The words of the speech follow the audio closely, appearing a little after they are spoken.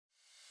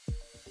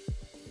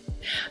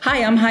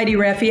Hi, I'm Heidi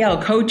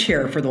Raphael,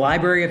 co-chair for the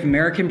Library of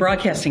American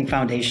Broadcasting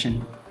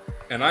Foundation.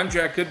 And I'm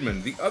Jack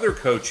Goodman, the other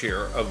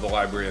co-chair of the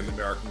Library of the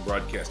American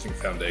Broadcasting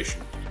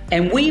Foundation.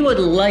 And we would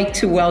like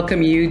to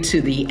welcome you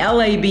to the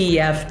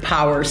LABF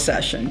Power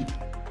Session.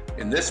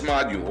 In this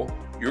module,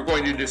 you're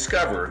going to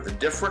discover the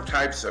different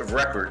types of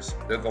records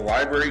that the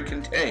library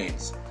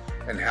contains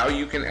and how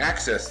you can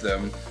access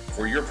them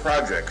for your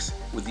projects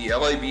with the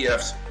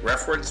LABF's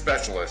reference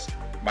specialist,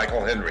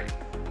 Michael Henry.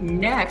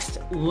 Next,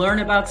 learn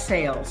about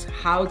sales,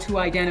 how to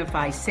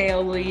identify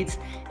sale leads,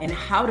 and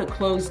how to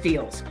close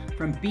deals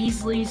from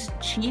Beasley's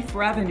Chief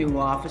Revenue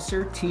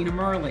Officer,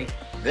 Tina.murley.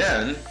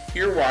 Then,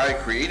 hear why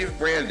creative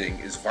branding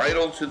is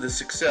vital to the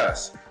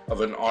success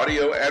of an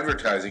audio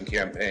advertising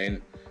campaign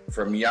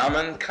from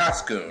Yaman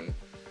Coskun,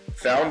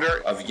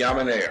 founder of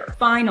Yamanair.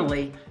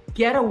 Finally,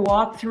 get a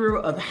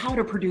walkthrough of how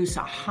to produce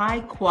a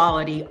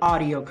high-quality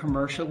audio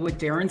commercial with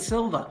Darren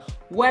Silva,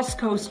 West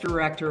Coast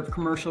Director of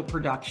Commercial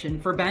Production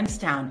for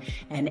Benztown,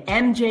 and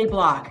MJ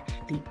Bloch,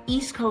 the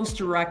East Coast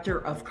Director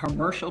of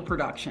Commercial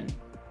Production.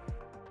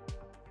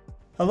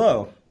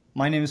 Hello,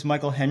 my name is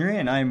Michael Henry,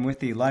 and I am with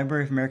the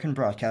Library of American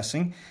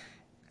Broadcasting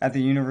at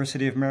the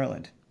University of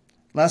Maryland.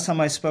 Last time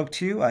I spoke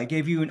to you, I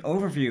gave you an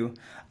overview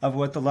of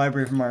what the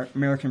Library of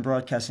American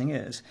Broadcasting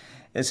is.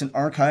 It's an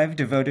archive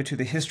devoted to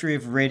the history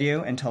of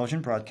radio and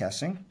television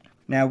broadcasting.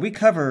 Now, we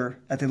cover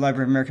at the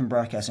Library of American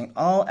Broadcasting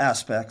all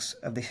aspects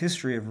of the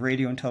history of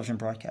radio and television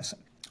broadcasting.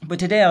 But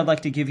today I'd like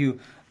to give you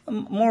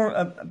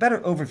a better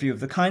overview of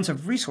the kinds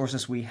of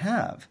resources we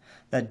have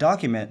that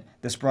document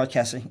this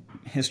broadcasting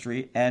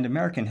history and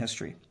American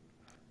history.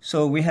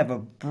 So we have a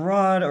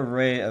broad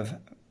array of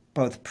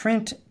both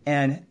print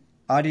and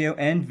audio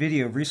and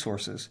video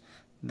resources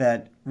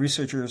that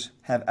researchers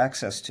have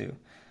access to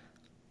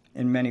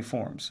in many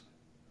forms,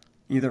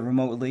 either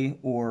remotely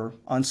or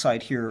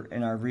on-site here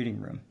in our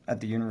reading room at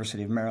the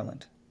University of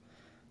Maryland.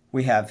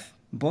 We have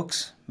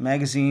books,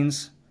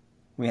 magazines,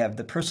 we have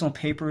the personal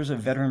papers of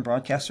veteran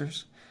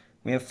broadcasters,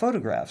 we have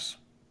photographs,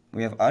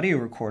 we have audio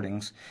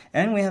recordings,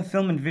 and we have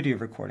film and video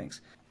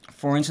recordings.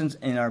 For instance,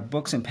 in our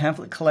books and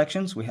pamphlet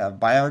collections, we have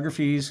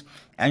biographies,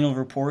 annual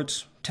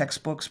reports,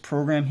 textbooks,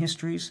 program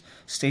histories,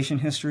 station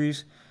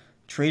histories,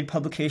 trade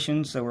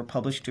publications that were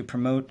published to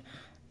promote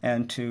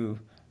and to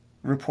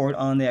report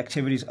on the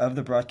activities of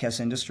the broadcast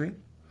industry.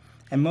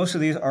 And most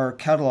of these are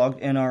cataloged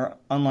in our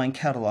online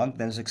catalog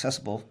that is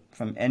accessible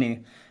from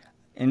any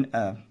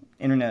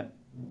internet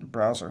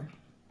browser.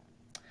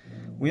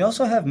 We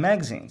also have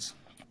magazines.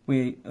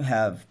 We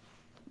have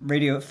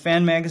radio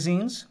fan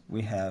magazines.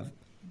 We have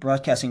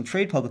broadcasting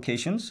trade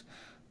publications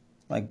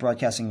like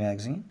Broadcasting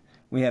Magazine.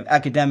 We have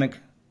academic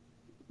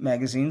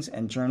magazines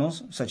and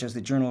journals such as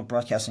the Journal of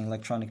Broadcasting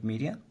Electronic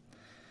Media.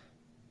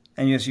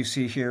 And as you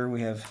see here,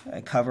 we have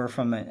a cover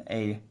from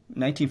a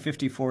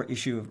 1954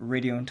 issue of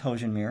Radio and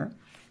Television Mirror.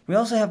 We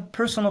also have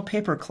personal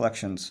paper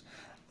collections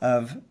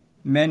of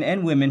men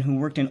and women who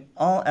worked in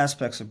all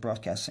aspects of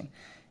broadcasting,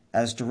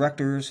 as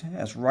directors,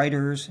 as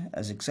writers,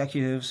 as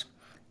executives,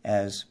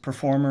 as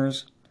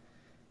performers.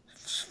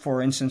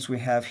 For instance, we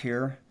have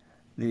here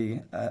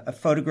a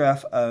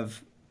photograph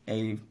of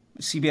a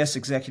CBS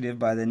executive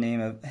by the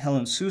name of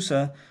Helen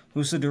Sousa, who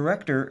was the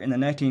director in the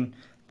 1930s,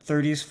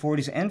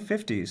 40s, and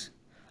 50s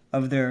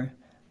of their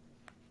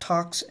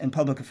talks and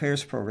public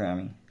affairs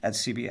programming at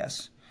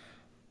CBS,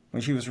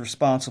 where she was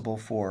responsible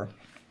for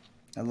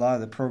a lot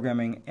of the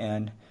programming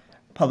and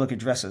public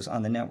addresses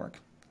on the network.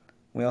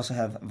 We also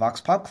have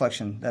Vox Pop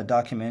Collection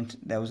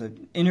that was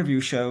an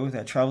interview show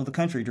that traveled the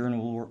country during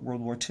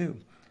World War II.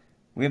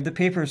 We have the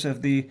papers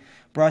of the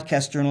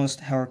broadcast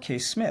journalist Howard K.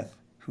 Smith,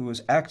 who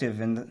was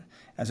active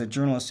as a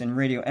journalist in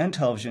radio and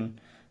television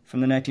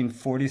from the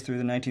 1940s through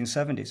the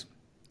 1970s.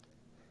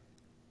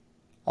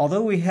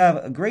 Although we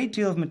have a great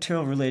deal of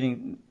material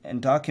relating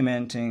and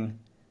documenting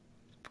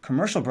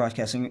commercial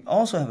broadcasting, we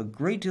also have a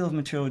great deal of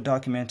material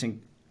documenting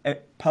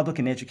public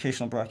and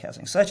educational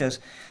broadcasting, such as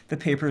the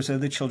papers of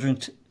the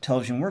Children's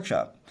Television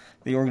Workshop,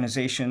 the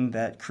organization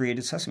that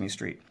created Sesame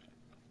Street.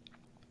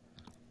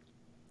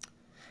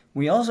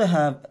 We also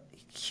have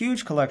a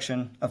huge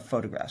collection of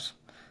photographs,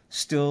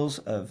 stills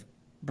of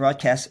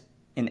broadcasts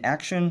in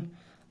action,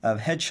 of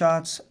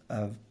headshots,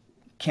 of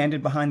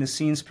candid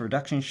behind-the-scenes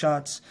production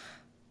shots,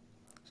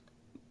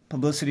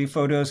 publicity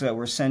photos that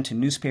were sent to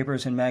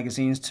newspapers and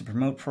magazines to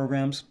promote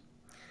programs.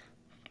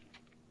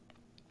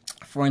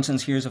 For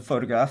instance, here's a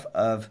photograph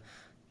of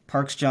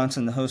Parks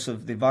Johnson, the host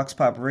of the Vox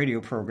Pop radio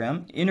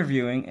program,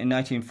 interviewing in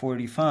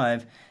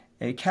 1945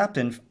 a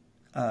captain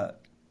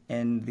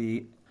in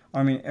the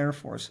Army and Air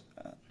Force.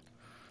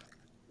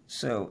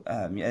 So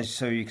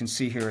you can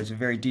see here, it's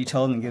very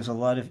detailed and gives a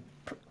lot of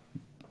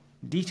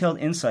detailed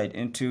insight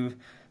into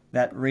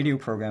that radio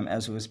program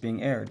as it was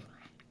being aired.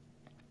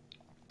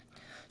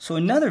 So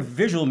another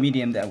visual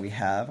medium that we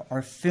have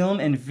are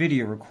film and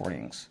video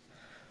recordings,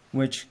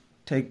 which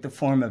take the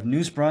form of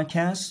news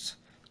broadcasts,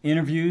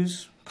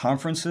 interviews,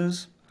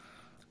 conferences.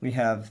 We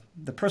have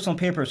the personal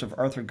papers of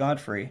Arthur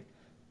Godfrey,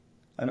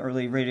 an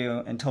early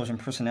radio and television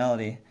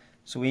personality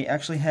So we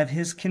actually have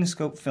his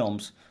kinescope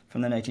films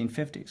from the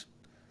 1950s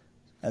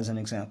as an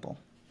example.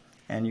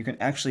 And you can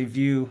actually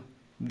view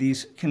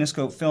these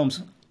kinescope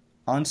films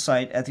on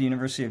site at the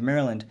University of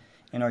Maryland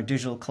in our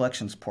digital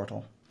collections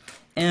portal.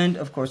 And,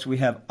 of course, we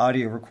have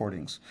audio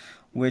recordings,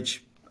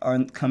 which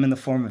come in the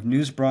form of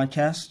news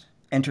broadcasts,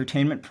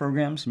 entertainment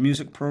programs,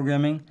 music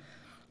programming,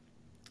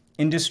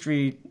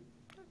 industry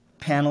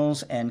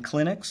panels and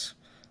clinics.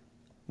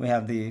 We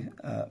have the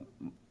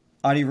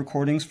audio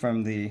recordings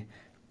from the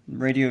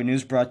radio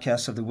news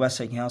broadcasts of the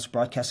Westinghouse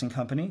Broadcasting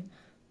Company,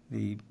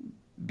 the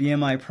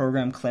BMI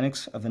program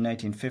clinics of the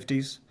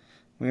 1950s.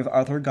 We have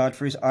Arthur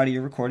Godfrey's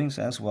audio recordings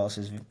as well as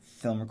his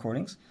film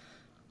recordings.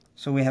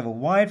 So we have a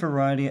wide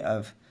variety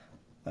of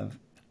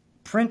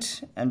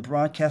print and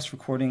broadcast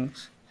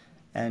recordings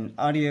and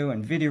audio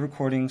and video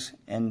recordings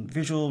and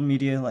visual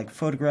media like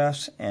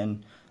photographs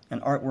and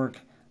artwork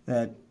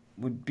that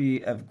would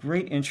be of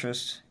great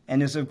interest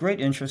and is of great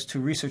interest to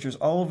researchers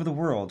all over the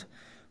world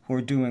who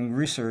are doing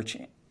research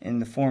in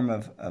the form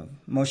of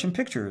motion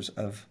pictures,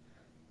 of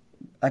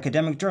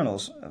academic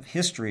journals, of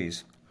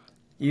histories,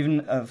 even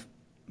of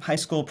high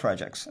school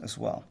projects as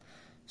well.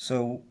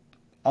 So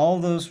all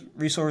those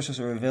resources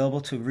are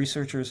available to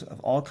researchers of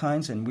all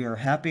kinds, and we are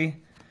happy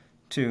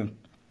to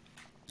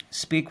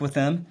speak with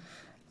them,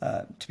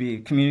 to be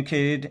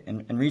communicated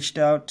and reached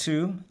out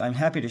to. I'm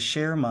happy to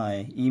share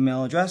my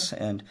email address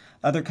and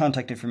other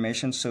contact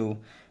information so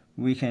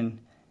we can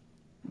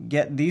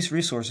get these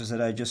resources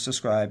that I just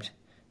described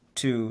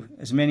to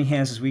as many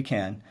hands as we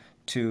can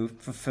to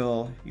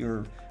fulfill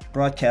your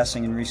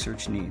broadcasting and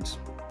research needs.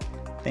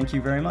 Thank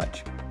you very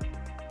much.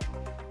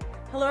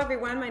 Hello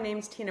everyone, my name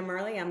is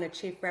Tina.murley. I'm the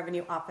Chief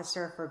Revenue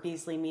Officer for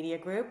Beasley Media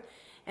Group,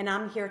 and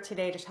I'm here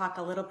today to talk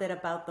a little bit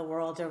about the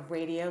world of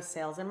radio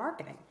sales and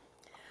marketing.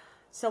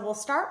 So we'll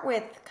start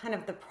with kind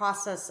of the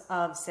process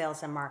of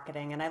sales and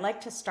marketing, and I like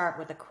to start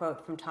with a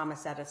quote from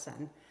Thomas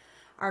Edison.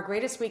 Our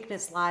greatest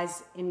weakness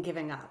lies in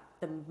giving up.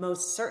 The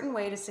most certain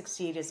way to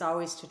succeed is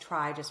always to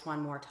try just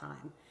one more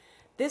time.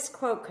 This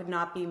quote could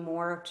not be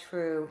more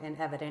true and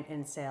evident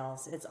in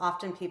sales. It's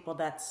often people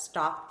that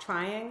stop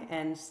trying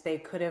and they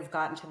could have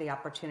gotten to the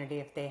opportunity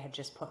if they had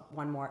just put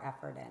one more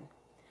effort in.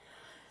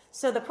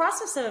 So the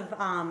process of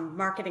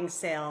marketing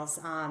sales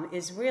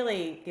is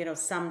really,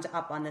 summed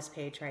up on this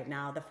page right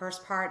now. The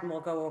first part, and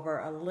we'll go over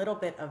a little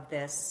bit of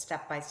this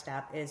step by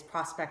step, is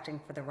prospecting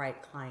for the right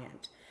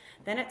client.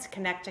 Then it's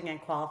connecting and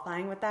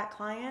qualifying with that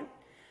client,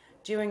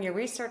 doing your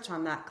research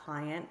on that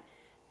client,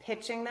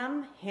 pitching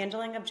them,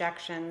 handling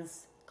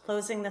objections,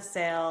 closing the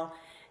sale,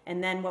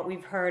 and then what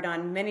we've heard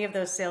on many of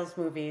those sales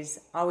movies,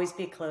 always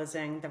be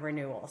closing the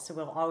renewal. So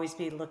we'll always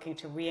be looking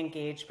to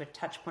re-engage with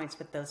touch points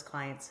with those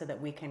clients so that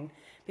we can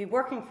be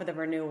working for the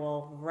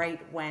renewal right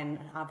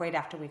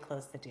after we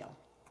close the deal.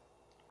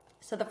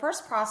 So the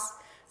first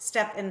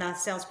step in the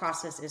sales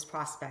process is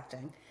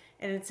prospecting.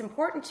 And it's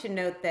important to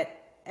note that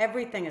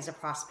everything is a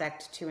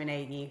prospect to an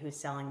AE who's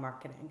selling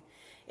marketing.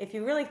 If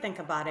you really think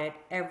about it,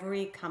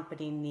 every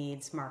company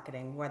needs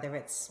marketing, whether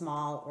it's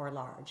small or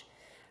large.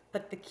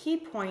 But the key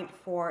point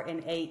for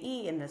an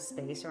AE in this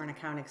space, or an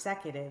account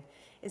executive,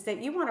 is that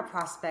you want to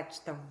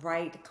prospect the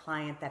right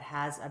client that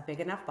has a big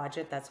enough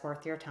budget that's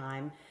worth your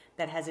time,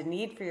 that has a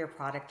need for your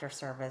product or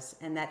service,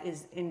 and that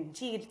is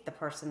indeed the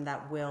person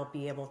that will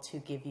be able to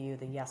give you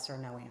the yes or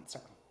no answer.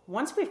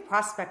 Once we've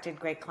prospected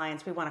great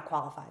clients, we want to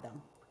qualify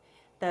them.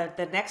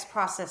 The next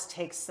process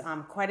takes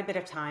quite a bit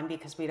of time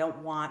because we don't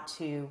want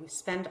to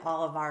spend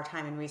all of our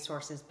time and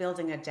resources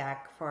building a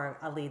deck for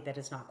a lead that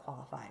is not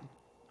qualified.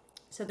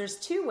 So there's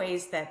two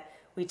ways that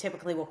we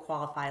typically will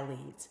qualify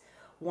leads.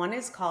 One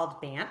is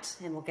called BANT,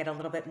 and we'll get a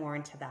little bit more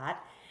into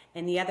that,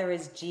 and the other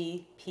is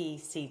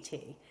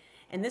GPCT.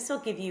 And this will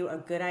give you a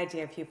good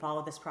idea, if you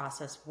follow this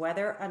process,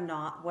 whether or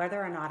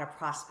not a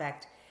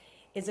prospect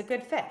is a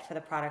good fit for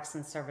the products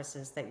and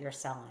services that you're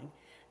selling.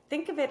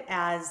 Think of it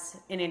as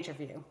an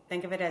interview.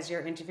 Think of it as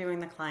you're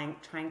interviewing the client,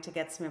 trying to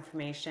get some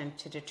information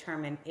to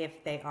determine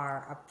if they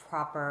are a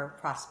proper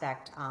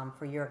prospect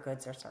for your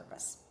goods or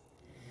service.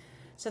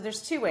 So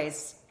there's two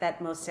ways that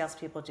most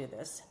salespeople do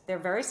this. They're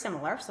very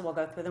similar, so we'll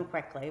go through them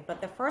quickly,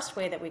 but the first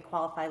way that we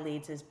qualify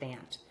leads is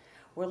BANT.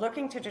 We're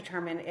looking to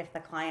determine if the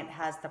client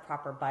has the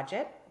proper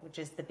budget, which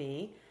is the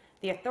B,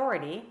 the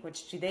authority,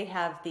 which do they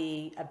have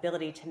the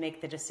ability to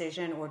make the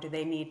decision, or do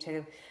they need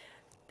to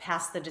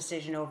pass the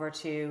decision over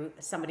to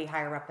somebody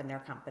higher up in their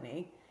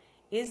company?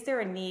 Is there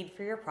a need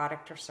for your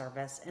product or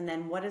service? And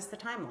then what is the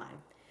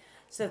timeline?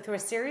 So through a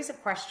series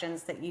of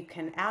questions that you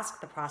can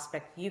ask the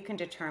prospect, you can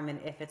determine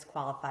if it's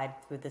qualified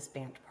through this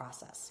BANT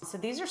process. So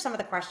these are some of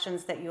the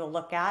questions that you'll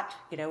look at.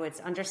 It's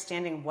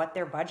understanding what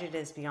their budget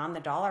is beyond the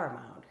dollar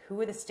amount.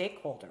 Who are the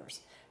stakeholders?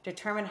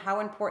 Determine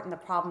how important the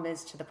problem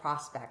is to the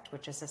prospect,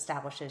 which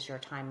establishes your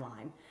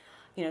timeline.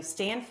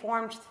 Stay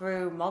informed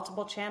through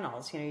multiple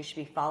channels. You should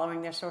be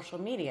following their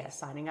social media,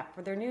 signing up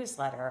for their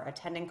newsletter,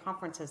 attending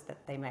conferences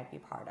that they might be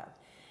part of.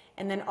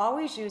 And then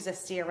always use a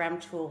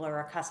CRM tool or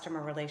a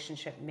customer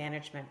relationship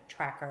management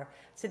tracker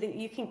so that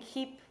you can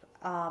keep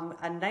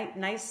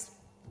nice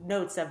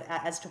notes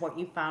as to what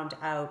you found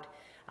out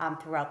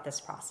throughout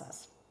this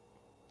process.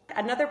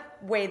 Another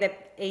way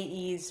that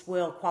AEs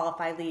will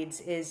qualify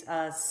leads is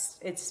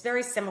it's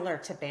very similar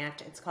to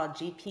BANT. It's called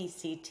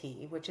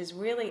GPCT, which is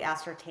really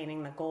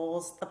ascertaining the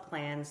goals, the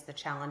plans, the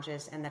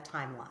challenges, and the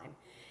timeline.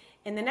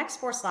 In the next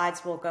 4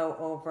 slides, we'll go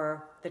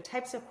over the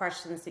types of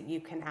questions that you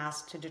can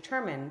ask to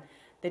determine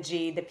the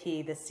G, the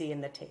P, the C,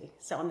 and the T.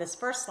 So on this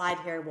first slide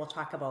here, we'll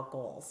talk about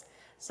goals.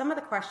 Some of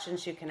the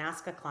questions you can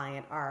ask a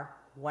client are,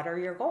 what are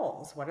your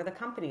goals? What are the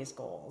company's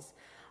goals?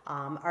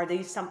 Are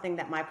these something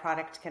that my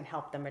product can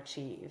help them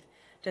achieve?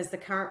 Does the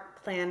current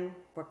plan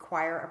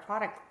require a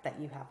product that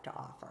you have to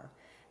offer?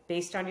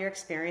 Based on your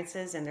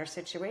experiences and their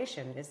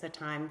situation, is the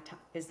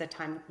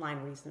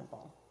timeline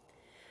reasonable?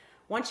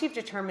 Once you've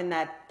determined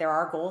that there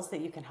are goals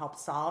that you can help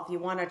solve, you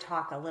want to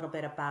talk a little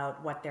bit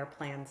about what their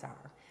plans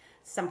are.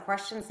 Some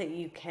questions that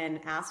you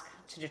can ask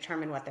to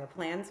determine what their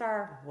plans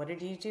are. What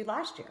did you do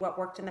last year? What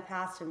worked in the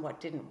past and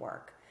what didn't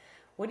work?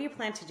 What do you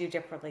plan to do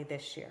differently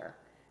this year?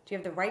 Do you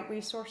have the right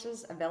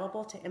resources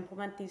available to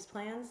implement these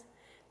plans?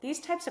 These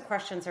types of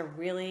questions are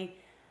really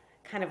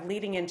kind of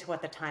leading into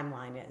what the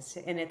timeline is,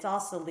 and it's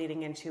also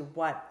leading into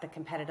what the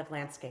competitive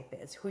landscape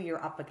is, who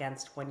you're up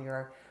against when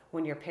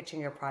you're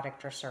pitching your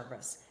product or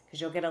service,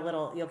 because you'll get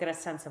a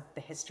sense of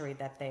the history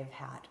that they've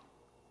had.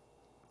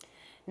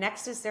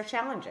 Next is their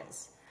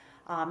challenges.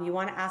 You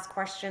want to ask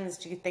questions,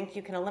 do you think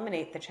you can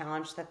eliminate the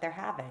challenge that they're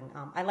having?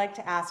 I like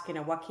to ask,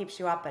 what keeps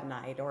you up at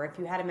night? Or if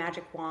you had a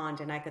magic wand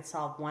and I could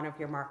solve one of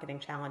your marketing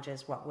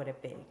challenges, what would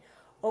it be?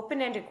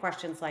 Open-ended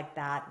questions like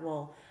that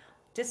will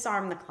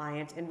disarm the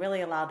client and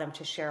really allow them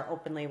to share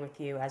openly with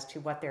you as to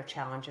what their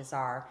challenges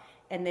are.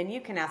 And then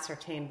you can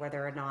ascertain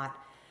whether or not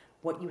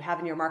what you have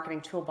in your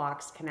marketing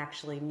toolbox can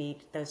actually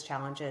meet those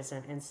challenges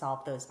and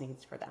solve those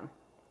needs for them.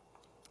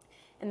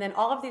 And then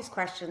all of these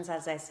questions,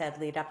 as I said,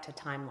 lead up to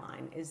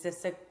timeline. Is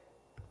this a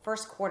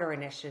first quarter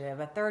initiative,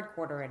 a third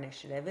quarter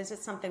initiative? Is it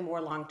something more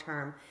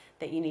long-term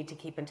that you need to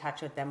keep in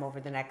touch with them over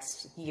the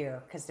next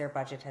year because their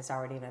budget has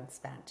already been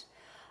spent?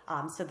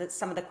 So that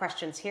some of the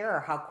questions here are,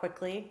 how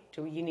quickly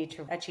do you need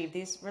to achieve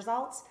these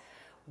results?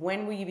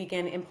 When will you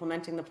begin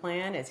implementing the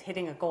plan? Is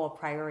hitting a goal a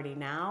priority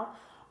now?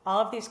 All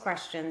of these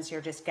questions, you're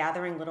just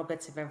gathering little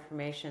bits of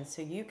information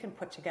so you can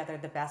put together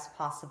the best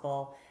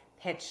possible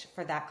pitch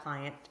for that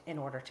client in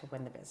order to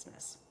win the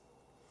business.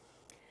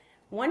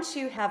 Once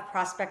you have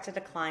prospected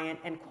a client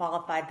and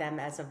qualified them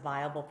as a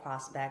viable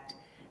prospect,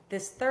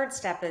 this third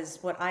step is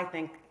what I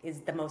think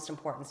is the most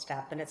important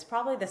step, and it's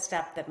probably the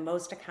step that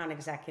most account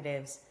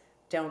executives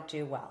don't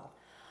do well.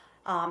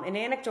 An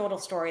anecdotal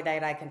story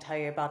that I can tell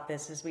you about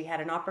this is we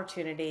had an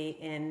opportunity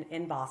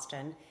in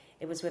Boston.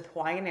 It was with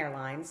Hawaiian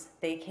Airlines.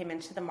 They came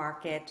into the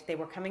market. They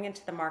were coming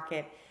into the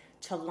market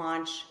to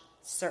launch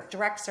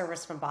direct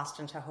service from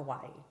Boston to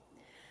Hawaii.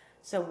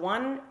 So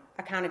one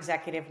account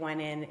executive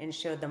went in and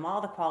showed them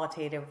all the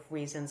qualitative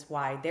reasons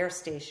why their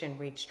station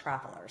reached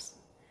travelers.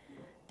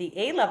 The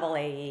A-level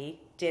AE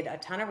did a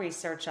ton of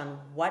research on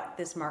what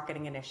this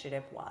marketing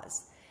initiative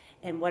was.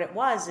 And what it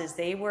was is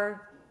they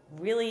were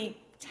really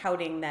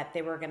touting that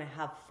they were going to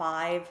have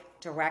 5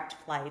 direct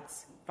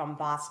flights from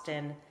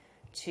Boston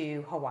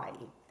to Hawaii.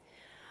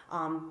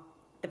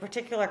 The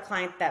particular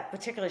client, that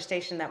particular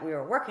station that we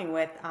were working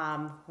with,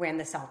 ran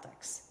the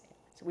Celtics.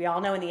 We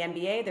all know in the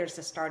NBA, there's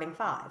the starting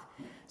 5.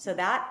 So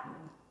that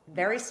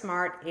very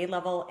smart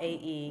A-level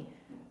AE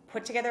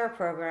put together a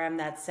program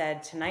that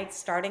said tonight's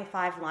starting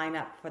 5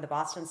 lineup for the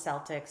Boston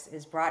Celtics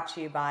is brought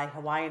to you by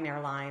Hawaiian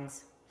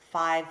Airlines,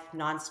 5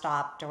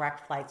 nonstop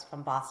direct flights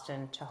from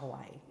Boston to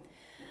Hawaii.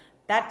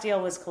 That deal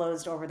was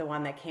closed over the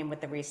one that came with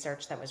the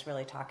research that was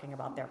really talking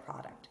about their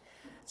product.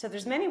 So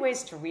there's many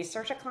ways to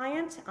research a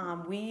client.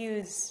 We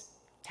use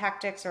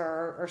tactics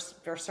or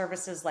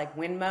services like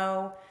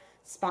Winmo,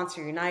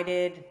 Sponsor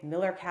United,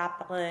 Miller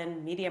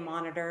Kaplan, Media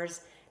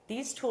Monitors.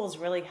 These tools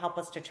really help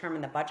us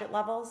determine the budget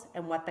levels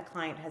and what the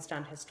client has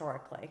done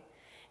historically,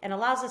 and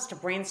allows us to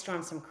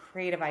brainstorm some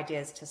creative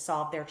ideas to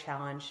solve their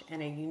challenge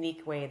in a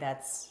unique way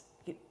that's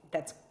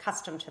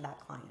custom to that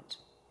client.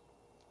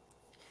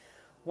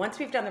 Once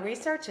we've done the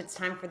research, it's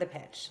time for the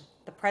pitch.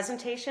 The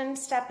presentation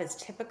step is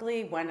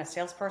typically when a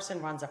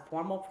salesperson runs a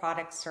formal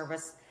product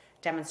service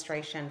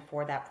demonstration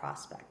for that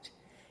prospect.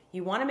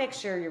 You want to make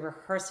sure you're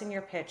rehearsing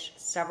your pitch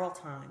several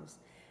times.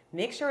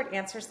 Make sure it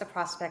answers the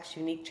prospect's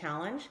unique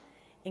challenge,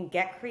 and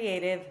get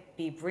creative,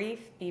 be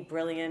brief, be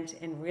brilliant,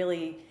 and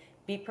really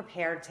be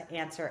prepared to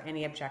answer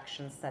any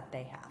objections that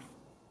they have.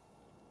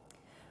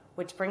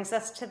 Which brings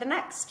us to the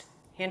next,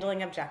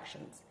 handling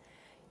objections.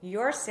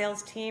 Your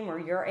sales team or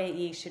your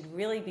AE should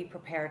really be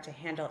prepared to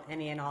handle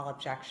any and all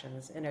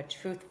objections in a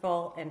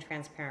truthful and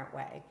transparent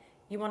way.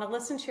 You want to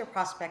listen to your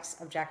prospects'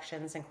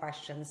 objections and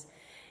questions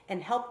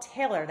and help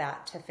tailor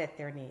that to fit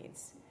their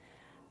needs.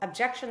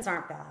 Objections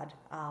aren't bad.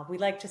 We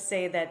like to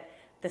say that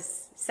the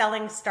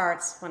selling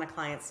starts when a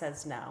client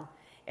says no.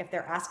 If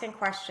they're asking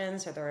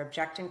questions or they're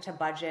objecting to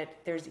budget,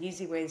 there's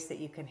easy ways that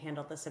you can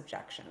handle this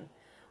objection.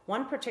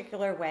 One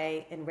particular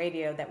way in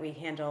radio that we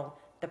handle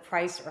the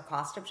price or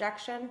cost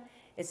objection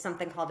is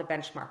something called a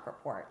benchmark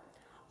report.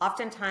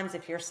 Oftentimes,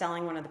 if you're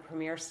selling one of the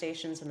premier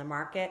stations in the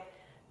market,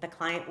 the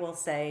client will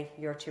say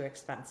you're too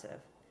expensive.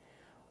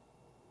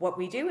 What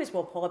we do is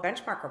we'll pull a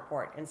benchmark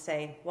report and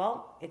say,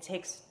 well, it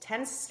takes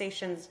 10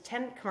 stations,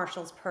 10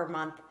 commercials per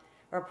month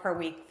or per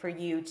week for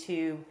you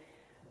to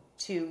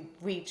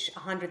reach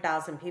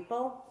 100,000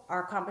 people.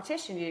 Our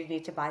competition, you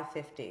need to buy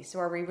 50. So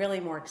are we really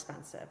more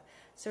expensive?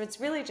 So it's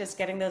really just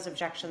getting those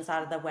objections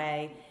out of the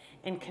way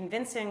and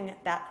convincing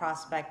that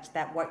prospect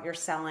that what you're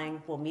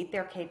selling will meet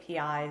their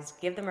KPIs,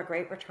 give them a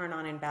great return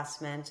on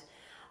investment,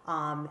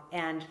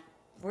 and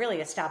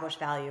really establish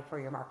value for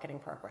your marketing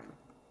program.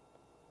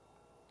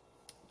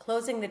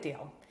 Closing the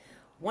deal.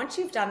 Once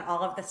you've done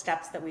all of the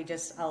steps that we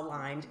just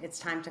outlined, it's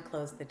time to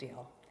close the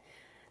deal.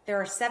 There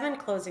are 7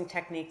 closing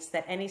techniques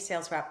that any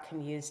sales rep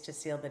can use to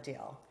seal the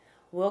deal.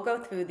 We'll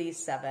go through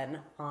these 7,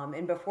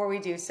 and before we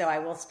do so, I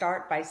will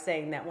start by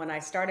saying that when I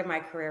started my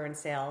career in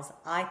sales,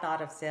 I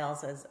thought of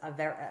sales as a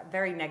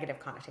very negative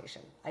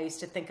connotation. I used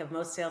to think of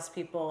most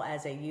salespeople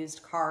as a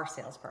used car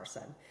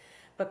salesperson.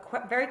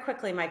 But very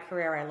quickly in my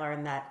career, I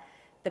learned that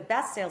the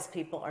best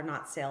salespeople are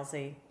not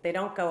salesy. They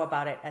don't go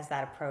about it as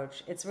that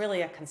approach. It's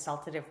really a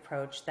consultative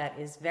approach that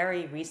is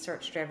very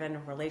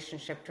research-driven,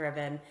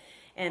 relationship-driven,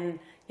 and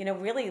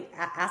really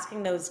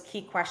asking those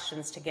key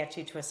questions to get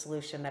you to a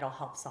solution that'll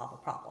help solve a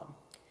problem.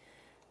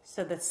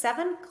 So the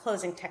 7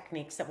 closing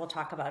techniques that we'll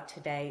talk about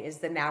today is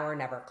the now or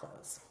never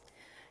close.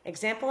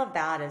 Example of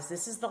that is,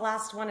 this is the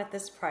last one at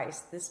this price.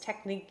 This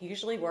technique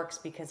usually works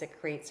because it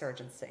creates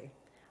urgency.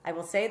 I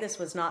will say this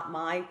was not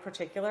my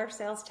particular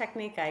sales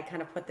technique. I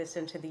kind of put this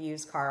into the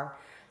used car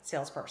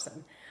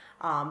salesperson.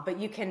 But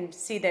you can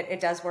see that it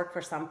does work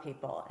for some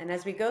people. And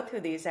as we go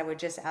through these, I would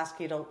just ask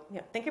you to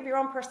think of your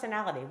own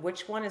personality.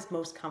 Which one is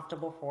most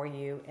comfortable for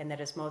you and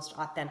that is most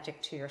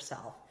authentic to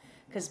yourself?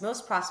 Because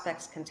most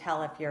prospects can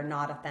tell if you're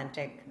not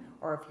authentic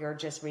or if you're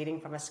just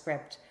reading from a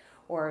script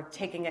or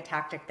taking a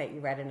tactic that you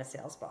read in a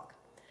sales book.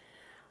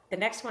 The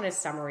next one is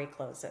summary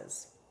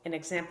closes. An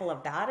example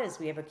of that is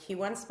we have a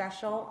Q1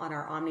 special on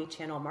our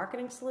omni-channel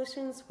marketing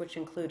solutions, which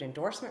include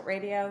endorsement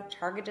radio,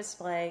 target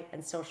display,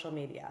 and social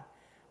media.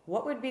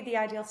 What would be the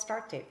ideal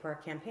start date for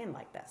a campaign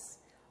like this?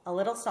 A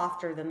little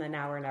softer than the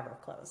now or never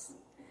close.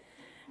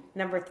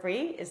 Number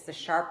 3 is the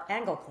sharp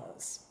angle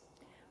close.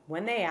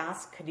 When they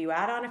ask, could you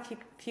add on a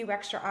few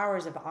extra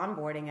hours of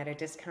onboarding at a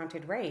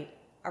discounted rate?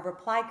 A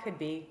reply could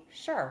be,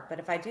 sure, but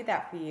if I do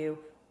that for you,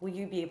 will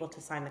you be able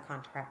to sign the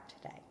contract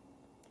today?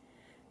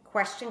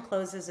 Question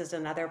closes is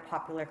another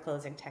popular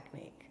closing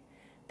technique.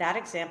 That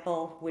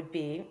example would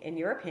be, in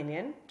your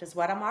opinion, does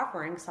what I'm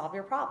offering solve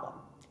your problem?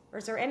 Or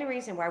is there any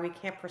reason why we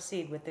can't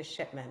proceed with this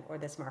shipment or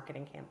this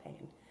marketing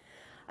campaign?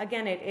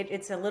 Again,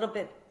 it's a little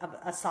bit of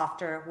a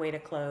softer way to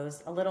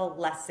close, a little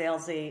less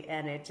salesy,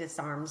 and it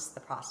disarms the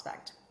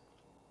prospect.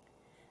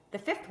 The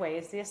 5th way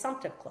is the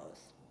assumptive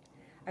close.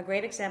 A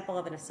great example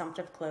of an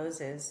assumptive close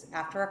is,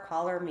 after a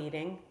call or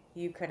meeting,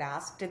 you could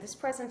ask, did this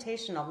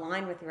presentation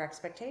align with your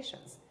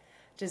expectations?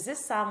 Does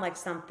this sound like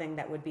something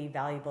that would be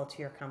valuable to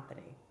your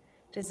company?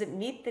 Does it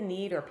meet the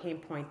need or pain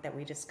point that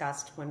we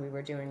discussed when we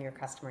were doing your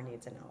customer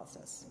needs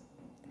analysis?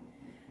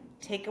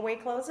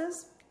 Takeaway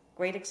closes,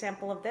 great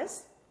example of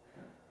this.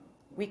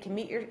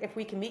 If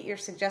we can meet your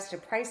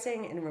suggested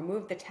pricing and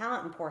remove the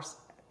talent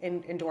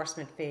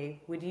endorsement fee,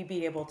 would you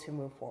be able to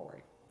move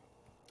forward?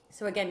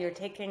 So again, you're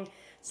taking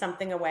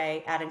something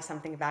away, adding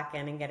something back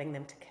in, and getting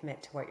them to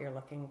commit to what you're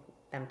looking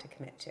them to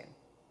commit to.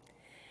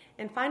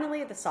 And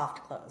finally, the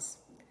soft close.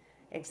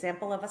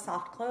 Example of a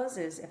soft close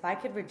is, if I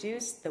could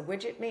reduce the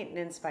widget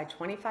maintenance by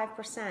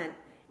 25%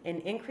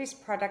 and increase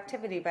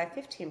productivity by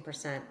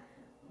 15%,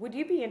 would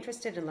you be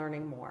interested in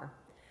learning more?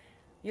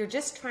 You're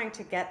just trying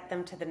to get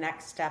them to the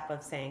next step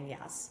of saying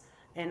yes.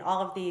 And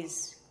all of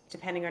these,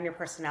 depending on your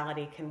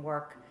personality, can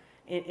work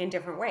in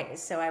different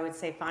ways. So I would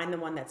say find the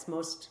one that's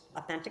most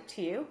authentic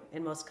to you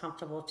and most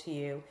comfortable to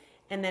you,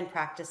 and then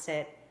practice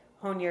it,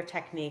 hone your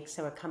technique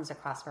so it comes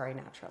across very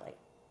naturally.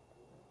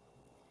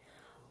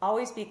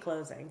 Always be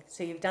closing.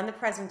 So you've done the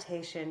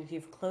presentation,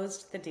 you've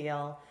closed the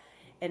deal,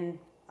 and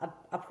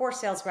a poor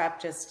sales rep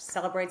just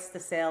celebrates the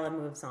sale and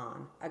moves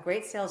on. A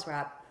great sales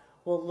rep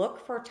will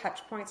look for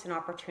touch points and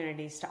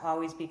opportunities to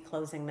always be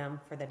closing them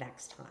for the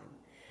next time.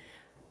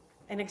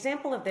 An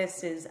example of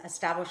this is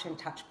establishing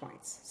touch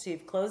points. So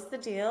you've closed the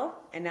deal,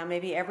 and now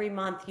maybe every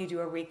month you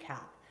do a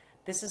recap.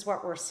 This is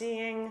what we're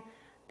seeing.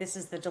 This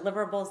is the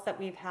deliverables that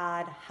we've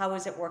had. How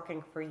is it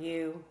working for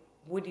you?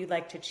 Would you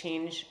like to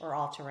change or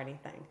alter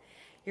anything?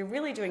 You're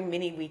really doing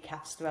mini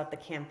recaps throughout the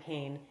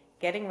campaign,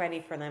 getting ready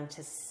for them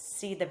to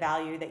see the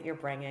value that you're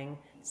bringing,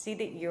 see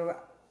that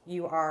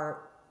you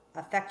are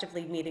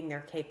effectively meeting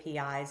their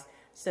KPIs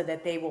so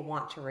that they will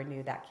want to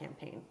renew that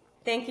campaign.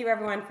 Thank you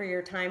everyone for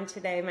your time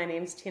today. My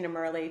name is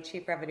tina.murley,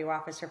 Chief Revenue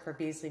Officer for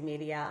Beasley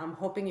Media. I'm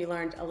hoping you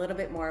learned a little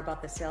bit more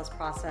about the sales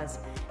process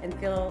and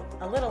feel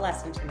a little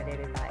less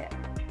intimidated by it.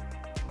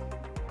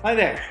 Hi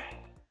there.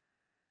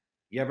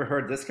 You ever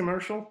heard this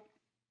commercial?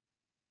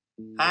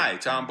 Hi,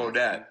 Tom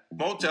Bodette.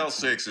 Motel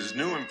 6's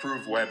new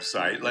improved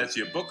website lets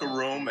you book a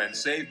room and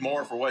save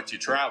more for what you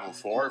travel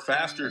for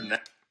faster than...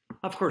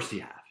 Of course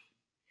you have.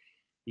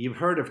 You've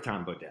heard of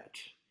Tom Bodett.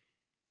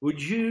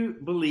 Would you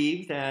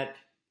believe that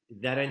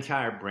that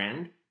entire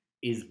brand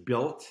is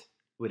built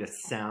with a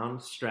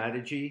sound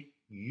strategy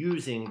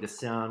using the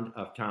sound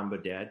of Tom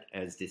Bodett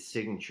as the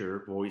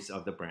signature voice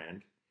of the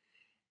brand,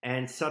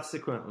 and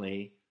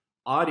subsequently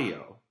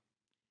audio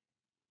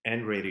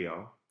and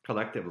radio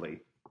collectively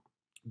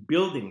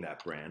building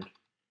that brand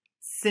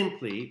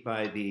simply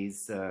by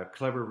these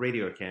clever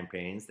radio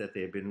campaigns that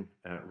they've been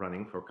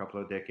running for a couple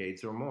of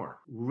decades or more.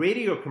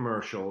 Radio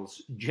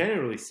commercials,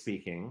 generally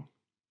speaking,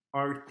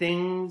 are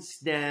things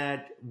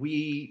that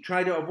we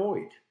try to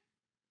avoid.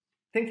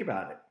 Think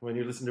about it. When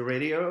you listen to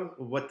radio,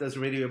 what does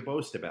radio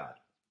boast about?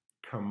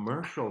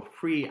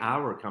 Commercial-free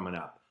hour coming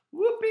up.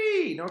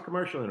 Whoopee! No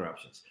commercial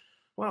interruptions.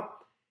 Well,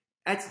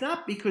 that's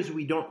not because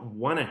we don't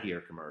want to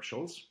hear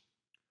commercials.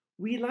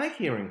 We like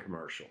hearing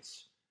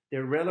commercials.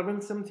 They're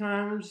relevant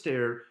sometimes.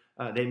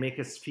 They make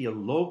us feel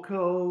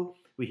local.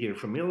 We hear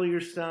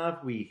familiar stuff.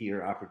 We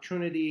hear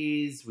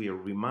opportunities. We are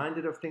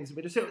reminded of things.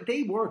 So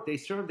they work. They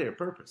serve their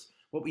purpose.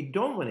 What we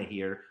don't want to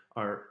hear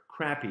are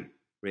crappy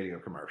radio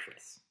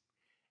commercials.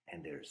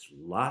 And there's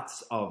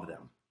lots of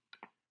them.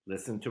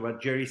 Listen to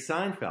what Jerry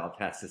Seinfeld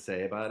has to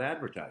say about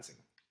advertising.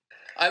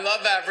 I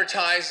love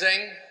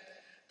advertising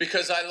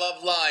because I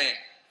love lying.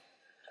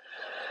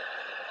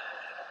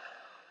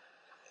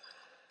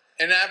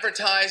 In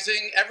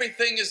advertising,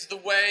 everything is the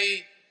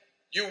way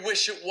you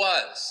wish it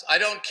was. I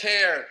don't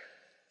care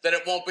that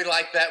it won't be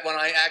like that when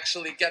I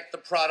actually get the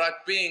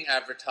product being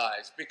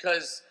advertised,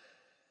 because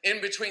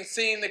in between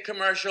seeing the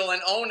commercial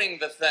and owning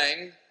the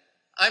thing,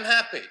 I'm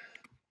happy.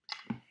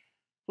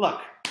 Look,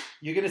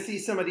 you're going to see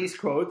some of these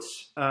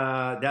quotes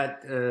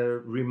that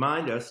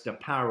remind us the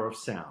power of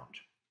sound.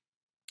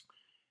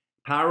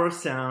 Power of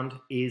sound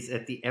is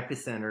at the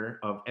epicenter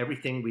of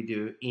everything we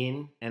do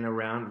in and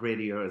around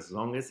radio, as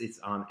long as it's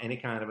on any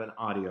kind of an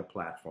audio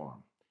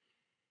platform.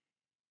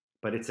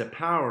 But it's a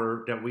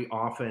power that we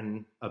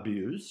often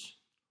abuse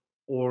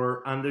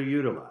or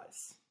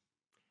underutilize.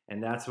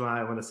 And that's why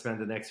I want to spend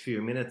the next few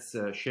minutes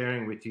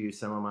sharing with you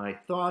some of my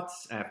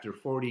thoughts after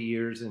 40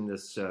 years in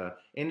this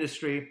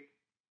industry,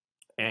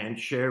 and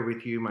share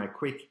with you my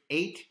quick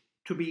 8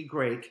 to be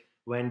great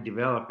when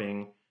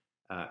developing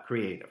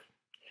creative.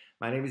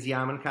 My name is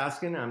Yaman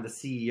Coskun. I'm the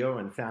CEO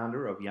and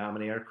founder of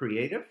Yamanair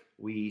Creative.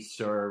 We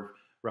serve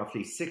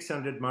roughly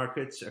 600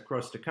 markets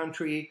across the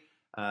country,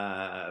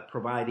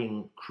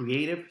 providing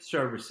creative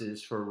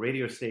services for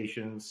radio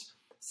stations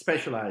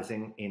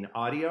specializing in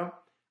audio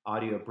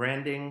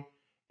branding,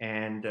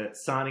 and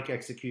sonic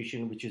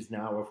execution, which is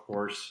now, of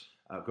course,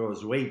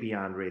 goes way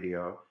beyond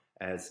radio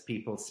as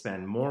people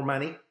spend more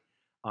money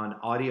on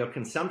audio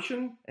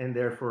consumption, and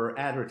therefore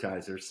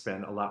advertisers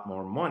spend a lot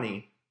more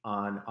money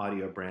on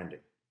audio branding.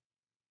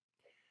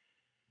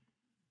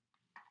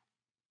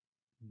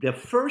 The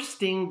first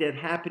thing that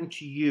happened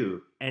to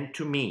you and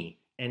to me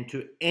and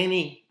to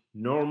any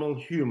normal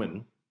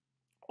human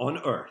on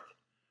earth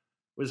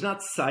was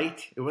not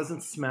sight, it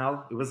wasn't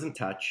smell, it wasn't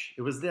touch,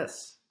 it was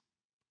this.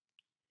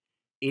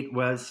 It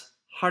was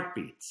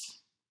heartbeats.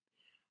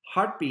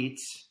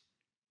 Heartbeats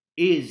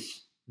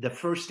is the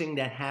first thing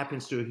that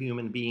happens to a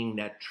human being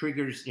that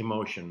triggers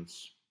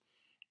emotions.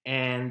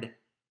 And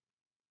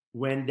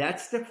when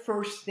that's the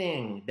first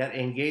thing that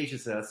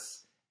engages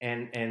us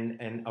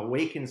and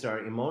awakens our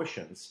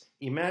emotions,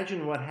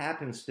 imagine what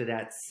happens to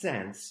that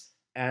sense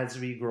as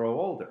we grow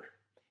older.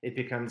 It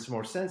becomes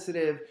more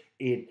sensitive,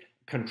 it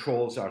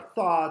controls our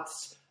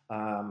thoughts.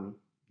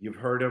 You've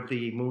heard of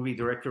the movie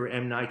director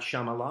M. Night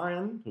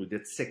Shyamalan, who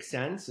did Sixth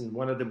Sense, and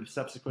one of the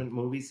subsequent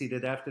movies he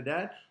did after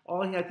that.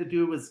 All he had to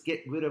do was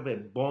get rid of a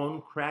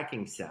bone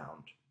cracking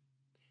sound.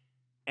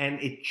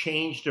 And it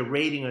changed the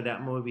rating of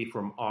that movie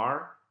from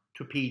R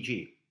to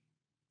PG.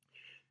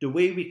 The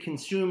way we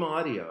consume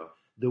audio,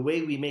 the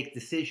way we make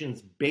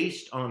decisions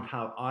based on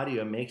how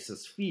audio makes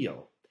us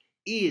feel,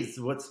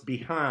 is what's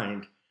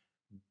behind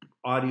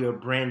audio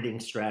branding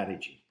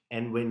strategy.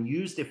 And when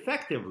used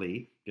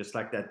effectively, just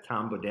like that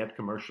Tom Bodett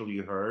commercial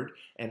you heard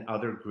and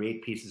other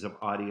great pieces of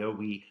audio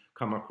we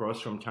come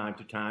across from time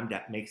to time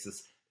that makes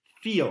us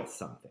feel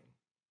something,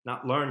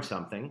 not learn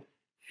something,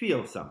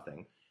 feel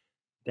something,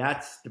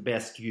 that's the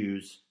best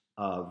use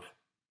of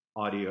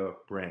audio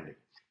branding.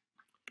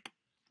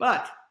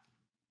 But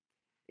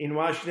in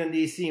Washington,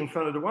 D.C., in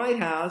front of the White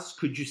House,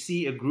 could you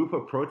see a group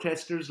of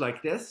protesters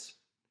like this?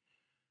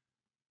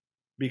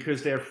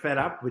 Because they're fed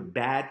up with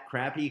bad,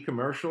 crappy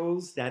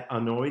commercials that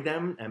annoy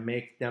them and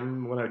make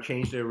them want to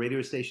change their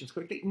radio stations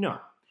quickly? No,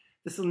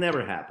 this will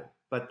never happen.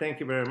 But thank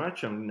you very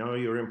much. I know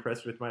you're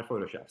impressed with my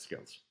Photoshop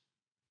skills.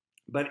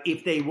 But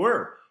if they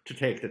were to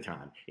take the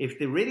time, if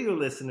the radio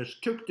listeners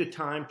took the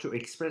time to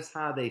express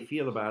how they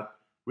feel about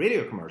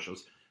radio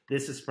commercials,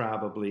 this is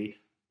probably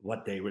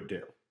what they would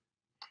do.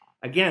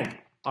 Again,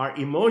 our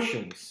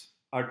emotions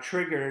are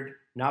triggered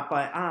not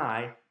by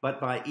eye, but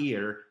by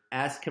ear,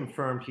 as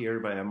confirmed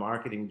here by a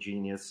marketing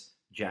genius,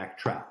 Jack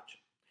Trout.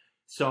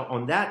 So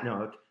on that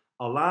note,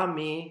 allow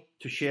me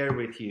to share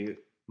with you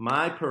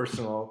my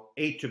personal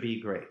 8 to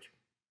be great.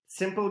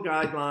 Simple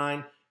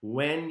guideline,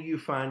 when you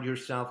find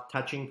yourself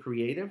touching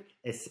creative,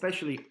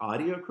 especially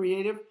audio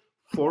creative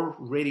for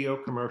radio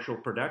commercial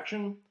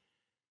production,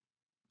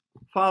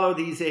 follow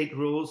these 8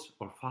 rules,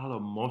 or follow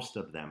most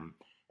of them,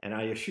 and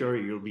I assure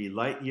you, you'll be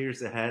light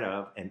years ahead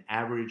of an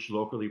average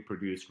locally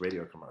produced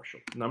radio commercial.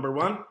 Number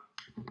 1,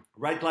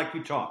 write like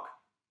you talk.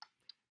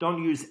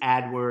 Don't use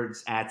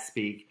AdWords, ad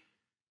speak.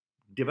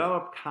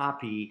 Develop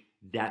copy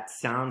that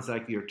sounds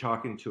like you're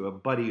talking to a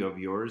buddy of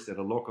yours at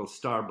a local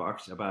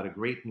Starbucks about a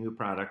great new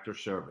product or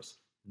service.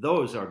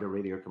 Those are the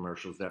radio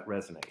commercials that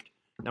resonate.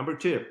 Number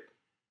 2,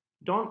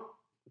 don't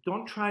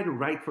try to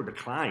write for the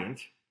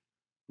client,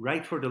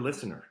 write for the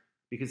listener.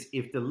 Because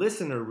if the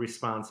listener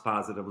responds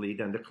positively,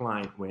 then the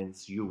client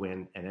wins, you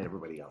win, and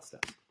everybody else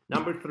does.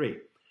 Number 3,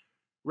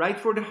 write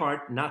for the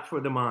heart, not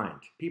for the mind.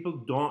 People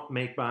don't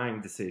make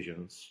buying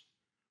decisions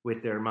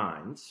with their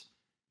minds.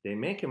 They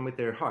make them with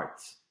their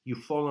hearts. You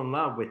fall in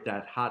love with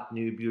that hot,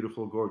 new,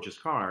 beautiful, gorgeous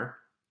car.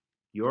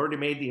 You already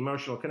made the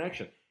emotional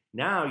connection.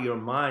 Now your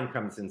mind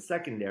comes in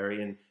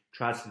secondary and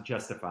tries to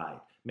justify it,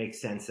 make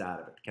sense out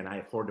of it. Can I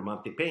afford the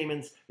monthly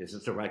payments? Is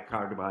this the right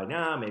car to buy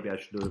now? Maybe I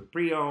should do it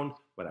pre-owned,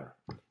 whatever.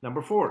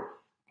 Number 4,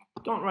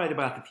 don't write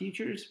about the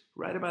features,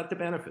 write about the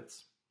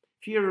benefits.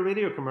 If you hear a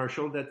radio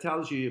commercial that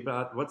tells you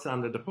about what's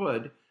under the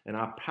hood and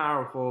how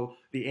powerful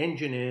the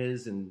engine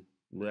is and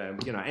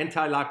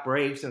anti-lock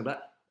brakes and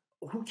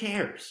who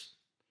cares?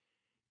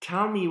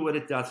 Tell me what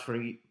it does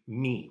for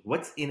me.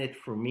 What's in it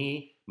for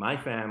me, my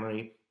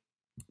family,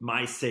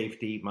 my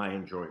safety, my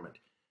enjoyment.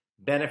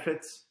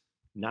 Benefits,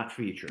 not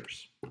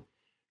features.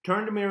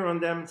 Turn the mirror on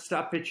them,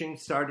 stop pitching,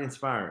 start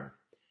inspiring.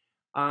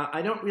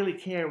 I don't really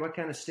care what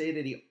kind of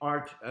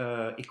state-of-the-art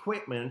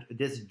equipment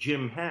this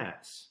gym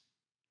has.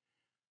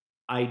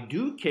 I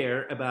do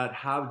care about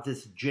how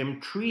this gym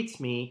treats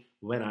me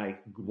when I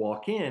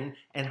walk in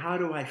and how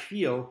do I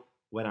feel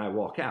when I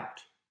walk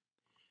out.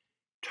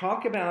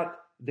 Talk about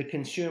the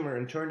consumer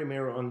and turn the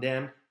mirror on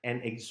them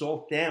and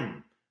exalt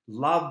them.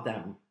 Love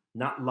them,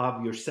 not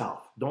love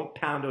yourself. Don't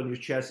pound on your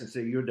chest and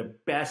say you're the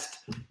best,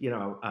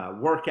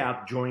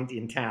 workout joint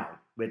in town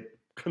with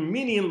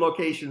convenient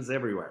locations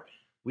everywhere.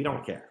 We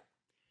don't care.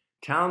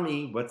 Tell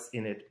me what's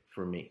in it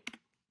for me.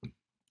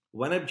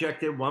 One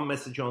objective, one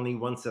message only,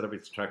 one set of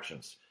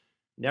instructions.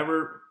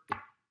 Never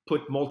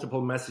put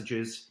multiple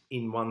messages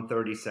in one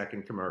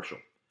 30-second commercial,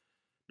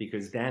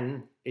 because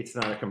then it's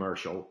not a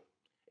commercial.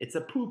 It's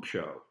a poop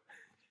show.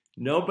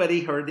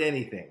 Nobody heard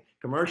anything.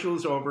 Commercial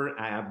is over.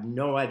 I have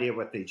no idea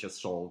what they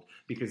just sold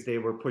because they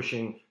were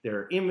pushing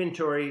their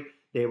inventory.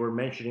 They were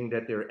mentioning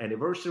that their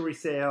anniversary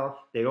sale.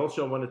 They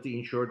also wanted to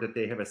ensure that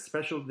they have a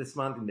special this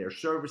month in their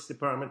service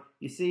department.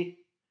 You see,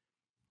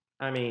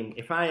 I mean,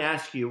 if I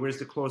ask you where's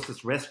the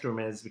closest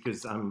restroom is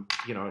because I'm,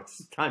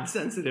 it's time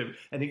sensitive,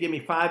 and you give me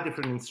 5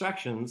 different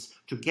instructions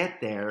to get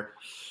there,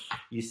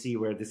 you see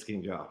where this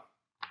can go.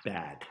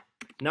 Bad.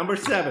 Number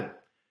 7.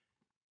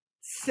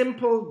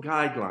 Simple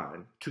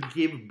guideline to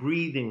give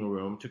breathing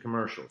room to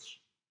commercials.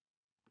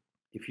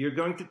 If you're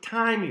going to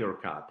time your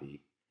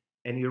copy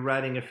and you're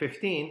writing a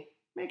 15,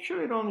 make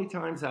sure it only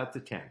times out to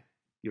 10.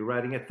 You're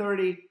writing a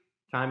 30,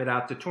 time it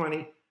out to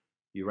 20.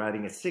 You're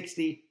writing a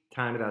 60,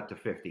 time it out to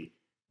 50.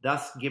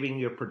 Thus giving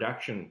your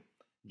production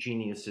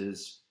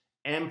geniuses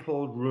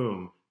ample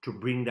room to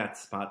bring that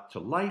spot to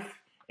life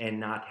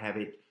and not have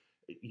it,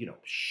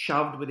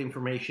 shoved with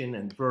information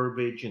and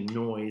verbiage and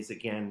noise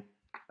again.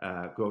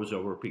 Goes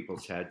over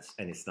people's heads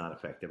and it's not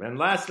effective. And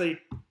lastly,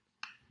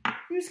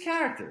 use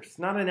characters,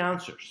 not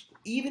announcers.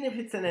 Even if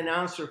it's an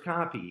announcer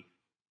copy,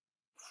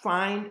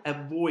 find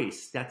a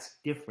voice that's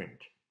different,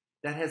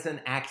 that has an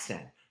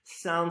accent,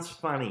 sounds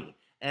funny,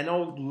 an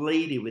old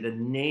lady with a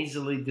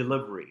nasally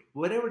delivery.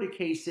 Whatever the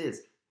case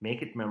is,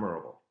 make it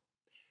memorable.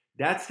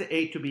 That's the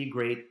A to be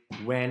great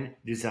when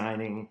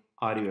designing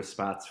audio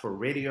spots for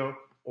radio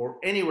or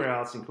anywhere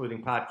else,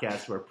 including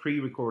podcasts where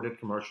pre-recorded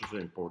commercials are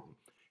important.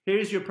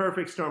 Here's your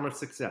perfect storm of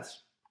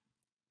success.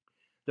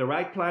 The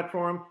right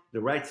platform, the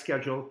right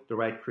schedule, the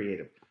right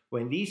creative.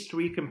 When these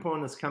 3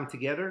 components come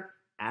together,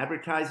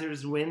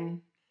 advertisers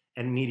win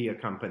and media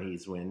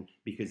companies win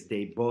because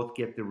they both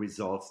get the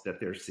results that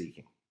they're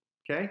seeking.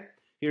 Okay?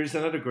 Here's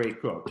another great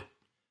quote.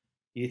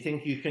 You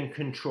think you can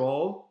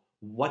control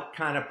what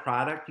kind of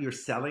product you're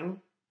selling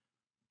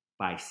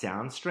by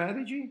sound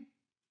strategy?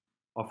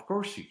 Of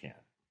course you can,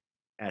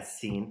 as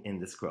seen in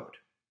this quote.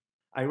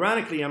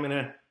 Ironically, I'm going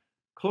to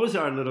close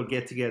our little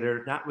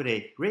get-together not with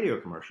a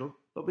radio commercial,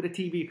 but with a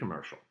TV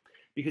commercial,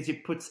 because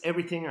it puts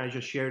everything I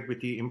just shared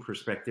with you in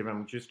perspective.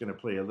 I'm just going to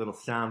play a little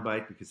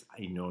soundbite because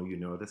I know you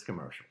know this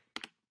commercial.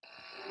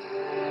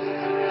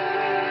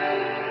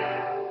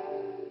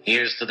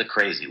 Here's to the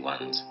crazy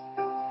ones.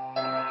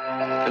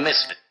 The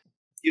misfit.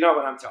 You know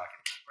what I'm talking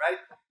about, right?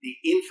 The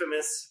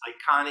infamous,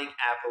 iconic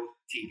Apple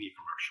TV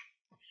commercial.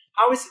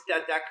 How is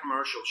it that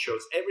commercial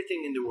shows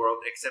everything in the world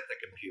except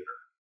a computer?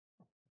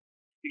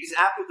 Because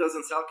Apple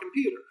doesn't sell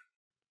computers.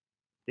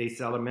 They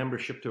sell a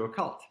membership to a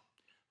cult.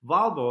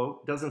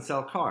 Volvo doesn't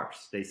sell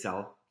cars. They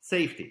sell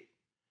safety.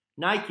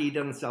 Nike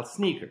doesn't sell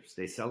sneakers.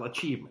 They sell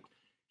achievement.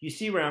 You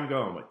see where I'm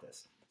going with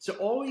this. So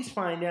always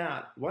find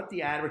out what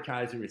the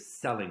advertiser is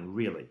selling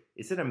really.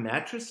 Is it a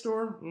mattress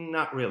store?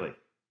 Not really.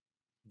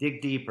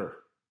 Dig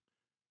deeper.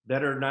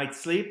 Better night's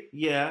sleep?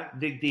 Yeah,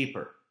 dig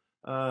deeper.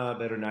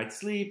 Better night's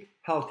sleep,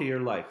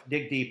 healthier life.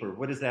 Dig deeper.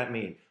 What does that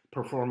mean?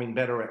 Performing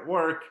better at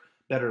work,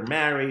 better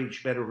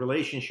marriage, better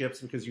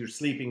relationships because you're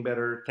sleeping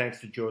better thanks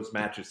to Joe's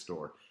mattress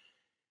store.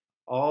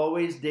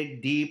 Always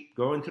dig deep,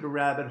 go into the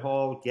rabbit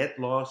hole, get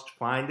lost,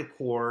 find the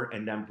core,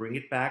 and then bring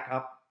it back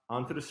up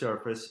onto the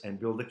surface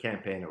and build a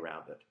campaign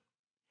around it.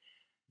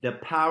 The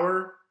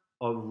power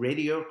of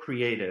radio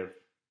creative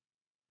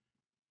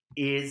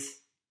is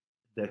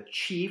the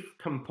chief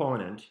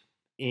component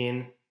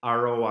in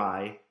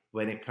ROI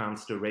when it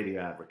comes to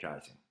radio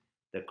advertising.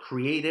 The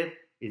creative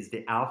is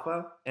the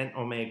alpha and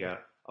omega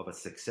of a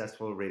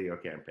successful radio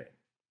campaign.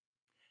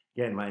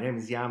 Again, my name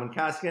is Yaman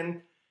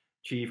Coskun,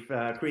 Chief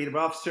Creative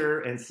Officer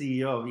and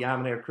CEO of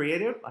Yamanair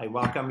Creative. I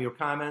welcome your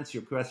comments,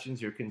 your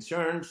questions, your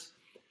concerns,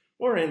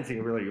 or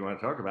anything really you want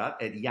to talk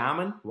about at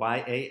Yaman,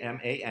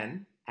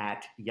 Y-A-M-A-N,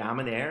 at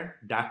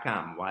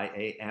Yamanair.com,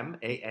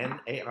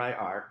 Y-A-M-A-N-A-I-R.com.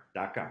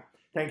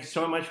 Thank you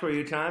so much for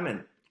your time,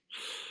 and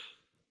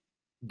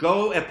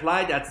go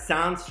apply that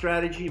sound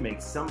strategy,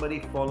 make somebody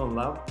fall in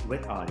love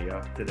with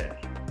audio today.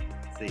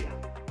 See ya.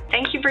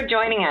 Thank you for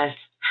joining us.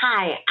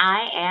 Hi,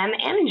 I am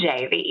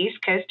MJ, the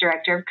East Coast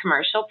Director of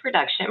Commercial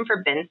Production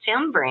for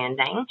Benztown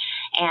Branding,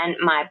 and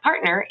my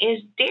partner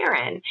is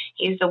Darren.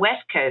 He's the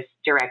West Coast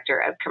Director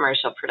of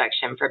Commercial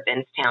Production for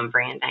Benztown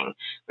Branding.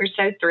 We're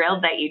so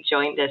thrilled that you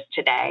joined us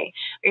today.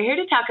 We're here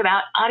to talk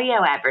about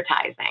audio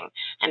advertising,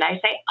 and I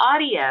say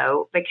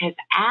audio because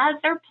ads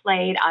are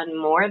played on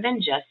more than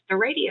just the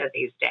radio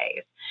these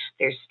days.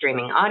 There's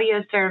streaming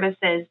audio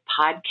services,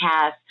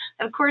 podcasts,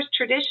 of course,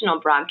 traditional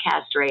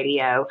broadcast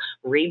radio,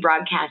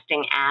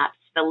 rebroadcasting apps.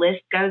 The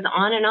list goes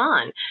on and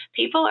on.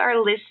 People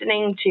are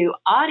listening to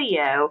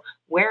audio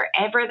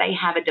wherever they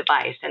have a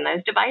device, and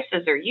those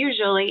devices are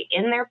usually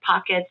in their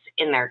pockets,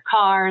 in their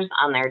cars,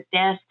 on their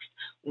desks,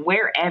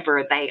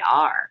 wherever they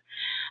are.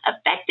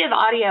 Effective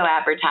audio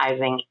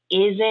advertising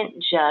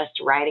isn't just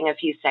writing a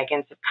few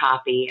seconds of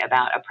copy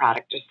about a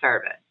product or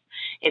service.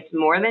 It's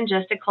more than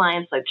just a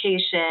client's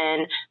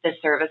location, the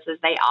services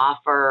they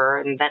offer,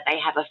 and that they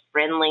have a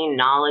friendly,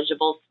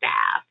 knowledgeable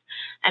staff.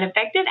 An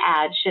effective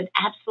ad should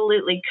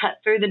absolutely cut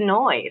through the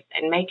noise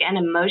and make an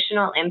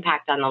emotional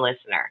impact on the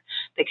listener,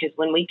 because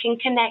when we can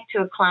connect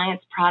to a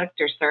client's product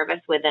or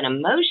service with an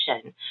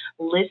emotion,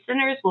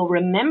 listeners will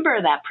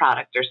remember that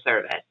product or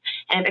service,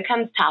 and it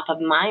becomes top of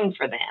mind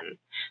for them.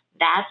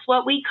 That's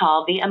what we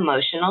call the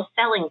emotional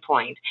selling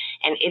point,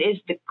 and it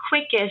is the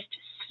quickest,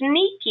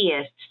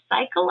 sneakiest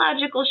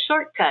psychological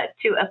shortcut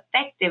to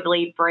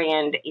effectively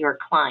brand your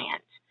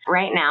client.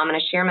 Right now, I'm going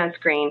to share my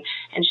screen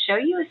and show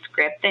you a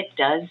script that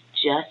does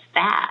just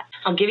that.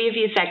 I'll give you a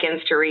few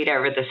seconds to read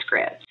over the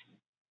script.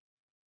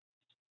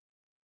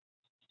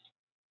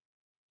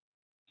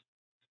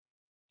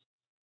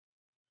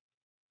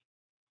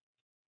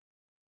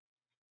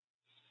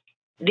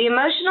 The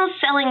emotional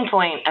selling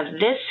point of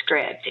this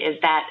script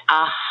is that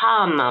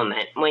aha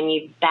moment when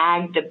you've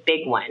bagged the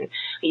big one.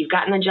 You've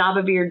gotten the job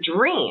of your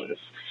dreams.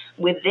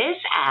 With this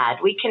ad,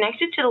 we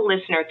connected to the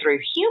listener through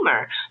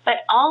humor,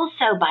 but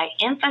also by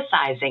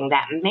emphasizing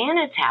that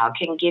Manitow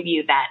can give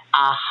you that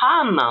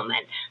aha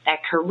moment,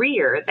 that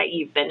career that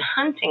you've been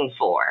hunting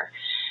for.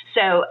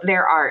 So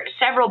there are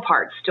several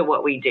parts to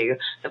what we do.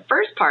 The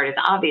first part is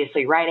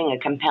obviously writing a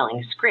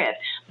compelling script,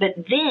 but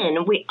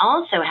then we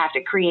also have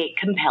to create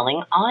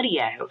compelling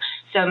audio.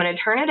 So I'm going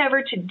to turn it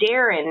over to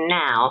Darren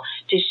now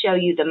to show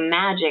you the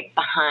magic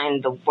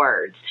behind the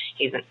words.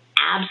 He's an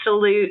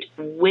absolute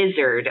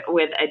wizard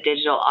with a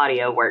digital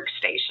audio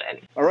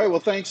workstation. All right, well,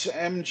 thanks,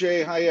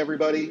 MJ. Hi,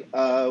 everybody.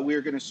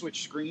 We're going to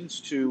switch screens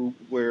to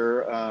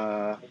where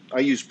I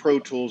use Pro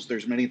Tools.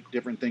 There's many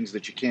different things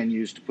that you can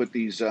use to put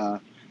these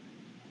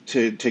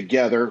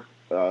together.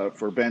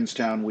 For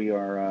Benztown, we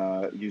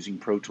are using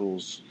Pro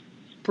Tools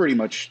pretty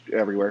much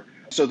everywhere.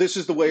 So this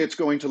is the way it's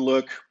going to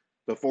look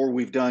before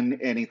we've done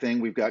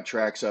anything. We've got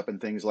tracks up and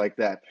things like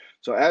that.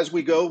 So as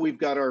we go, we've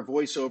got our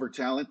voiceover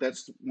talent.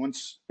 That's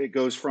once it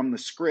goes from the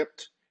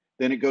script,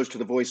 then it goes to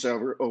the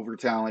voiceover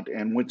talent.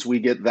 And once we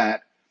get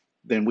that,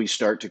 then we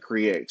start to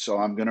create. So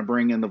I'm going to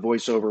bring in the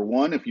voiceover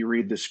one. If you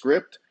read the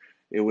script,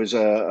 it was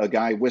a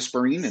guy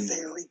whispering and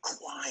very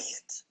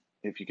quiet.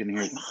 If you can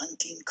hear. I'm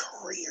hunting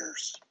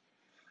careers.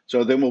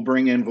 So then we'll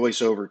bring in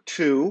voiceover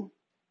 2,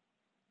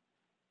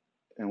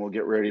 and we'll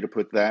get ready to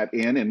put that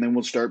in, and then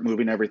we'll start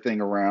moving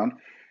everything around.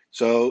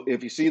 So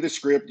if you see the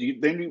script,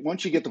 then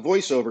once you get the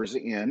voiceovers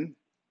in.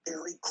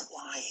 Very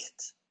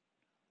quiet.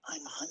 I'm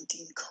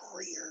hunting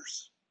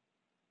careers.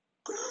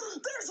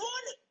 There's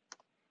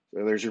one.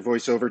 So there's your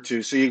voiceover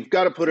 2. So you've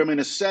got to put them in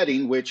a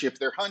setting, which if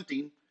they're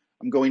hunting,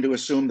 I'm going to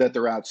assume that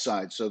they're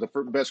outside. So the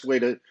best way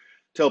to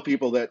tell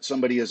people that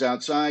somebody is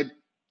outside,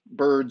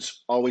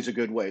 birds, always a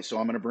good way. So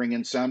I'm going to bring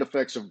in sound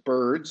effects of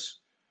birds,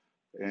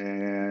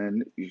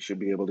 and you should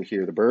be able to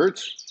hear the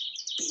birds.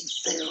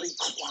 Be very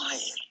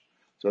quiet.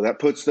 So that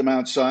puts them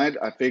outside.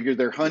 I figure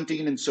they're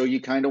hunting, and so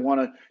you kind of want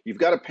to, you've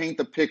got to paint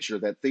the picture,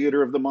 that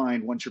theater of the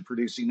mind, once you're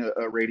producing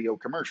a radio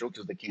commercial,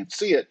 because they can't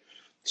see it.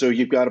 So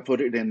you've got to put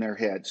it in their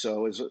head.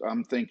 So as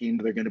I'm thinking,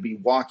 they're going to be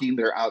walking,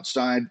 they're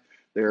outside,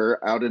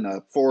 they're out in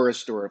a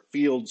forest or a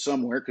field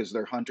somewhere because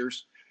they're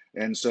hunters.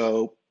 And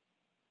so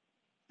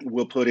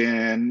we'll put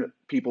in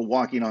people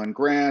walking on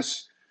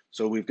grass.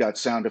 So we've got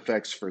sound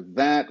effects for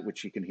that,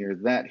 which you can hear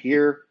that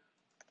here.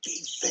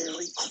 Be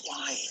very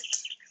quiet.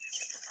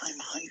 I'm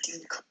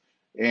hunting.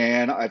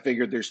 And I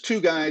figured there's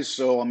two guys,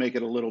 so I'll make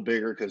it a little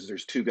bigger because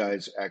there's two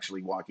guys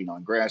actually walking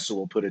on grass. So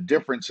we'll put a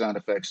different sound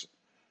effects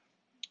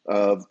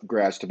of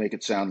grass to make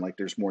it sound like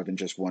there's more than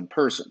just one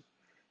person.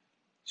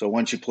 So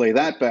once you play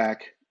that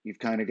back, you've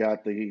kind of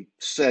got the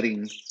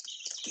setting.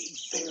 Be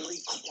very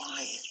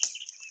quiet.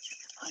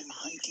 I'm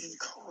hunting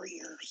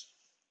careers.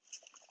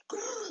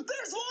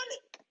 There's one!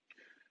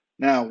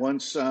 Now,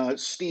 once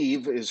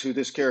Steve is who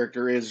this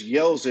character is,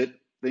 yells it,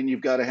 then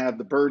you've got to have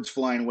the birds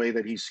flying away,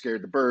 that he's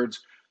scared the birds.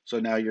 So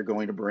now you're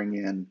going to bring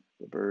in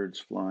the birds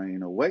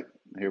flying away.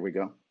 Here we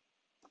go.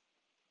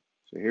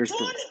 So here's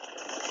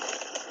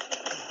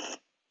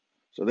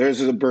so there's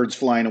the birds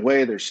flying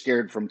away. They're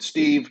scared from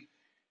Steve.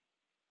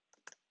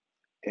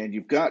 And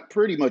you've got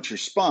pretty much your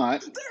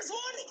spot. There's one!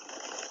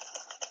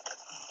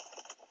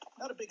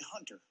 Not a big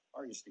hunter,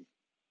 are you, Steve?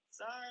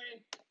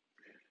 Sorry.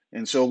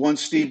 And so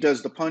once Steve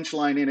does the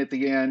punchline in at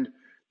the end,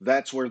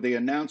 that's where the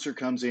announcer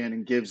comes in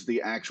and gives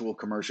the actual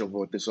commercial of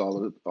what this is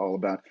all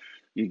about.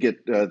 You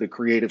get the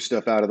creative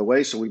stuff out of the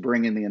way. So we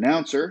bring in the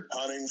announcer.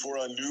 Hunting for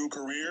a new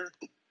career?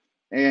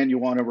 And you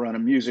want to run a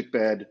music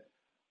bed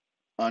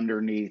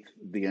underneath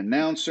the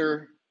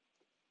announcer.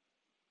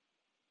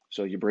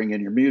 So you bring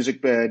in your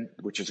music bed,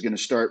 which is going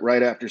to start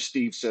right after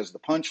Steve says the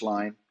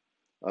punchline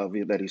of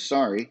that he's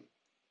sorry.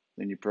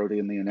 Then you put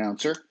in the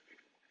announcer.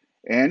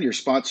 And your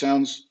spot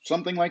sounds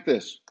something like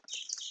this.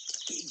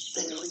 Be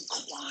very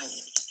quiet.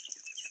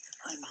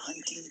 I'm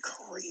hunting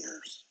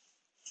careers.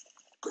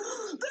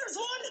 There's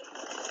one!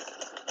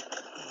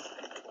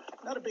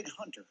 Not a big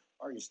hunter,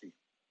 are you, Steve?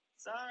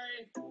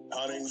 Sorry.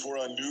 Hunting for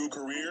a new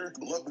career?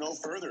 Look no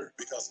further,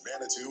 because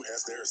Manitou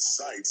has their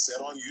sights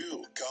set on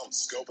you. Come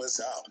scope us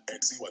out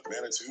and see what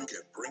Manitou can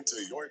bring to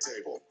your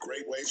table.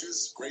 Great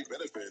wages, great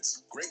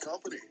benefits, great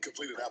company.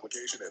 Complete an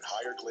application at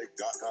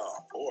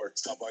hireclick.com or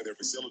stop by their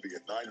facility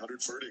at 900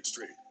 Furtick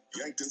Street,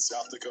 Yankton,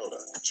 South Dakota.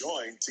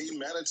 Join Team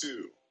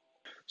Manitou.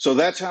 So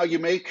that's how you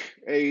make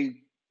a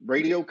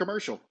radio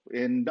commercial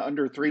in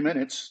under 3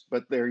 minutes,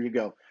 but there you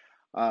go.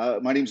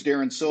 My name's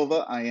Darren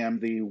Silva. I am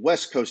the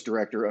West Coast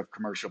Director of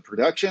Commercial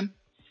Production.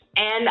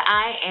 And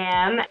I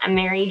am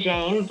Mary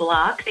Jane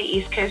Bloch, the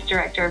East Coast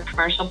Director of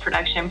Commercial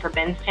Production for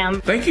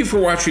Benztown. Thank you for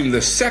watching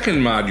the second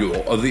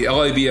module of the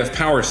LABF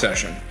Power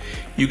Session.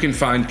 You can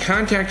find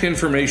contact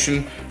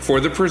information for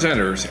the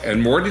presenters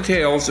and more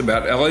details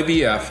about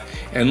LABF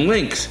and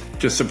links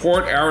to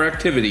support our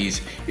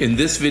activities in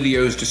this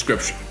video's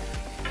description.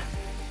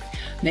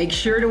 Make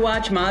sure to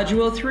watch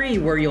Module 3,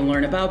 where you'll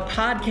learn about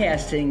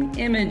podcasting,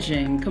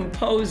 imaging,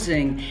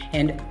 composing,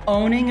 and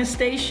owning a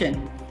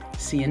station.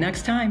 See you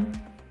next time.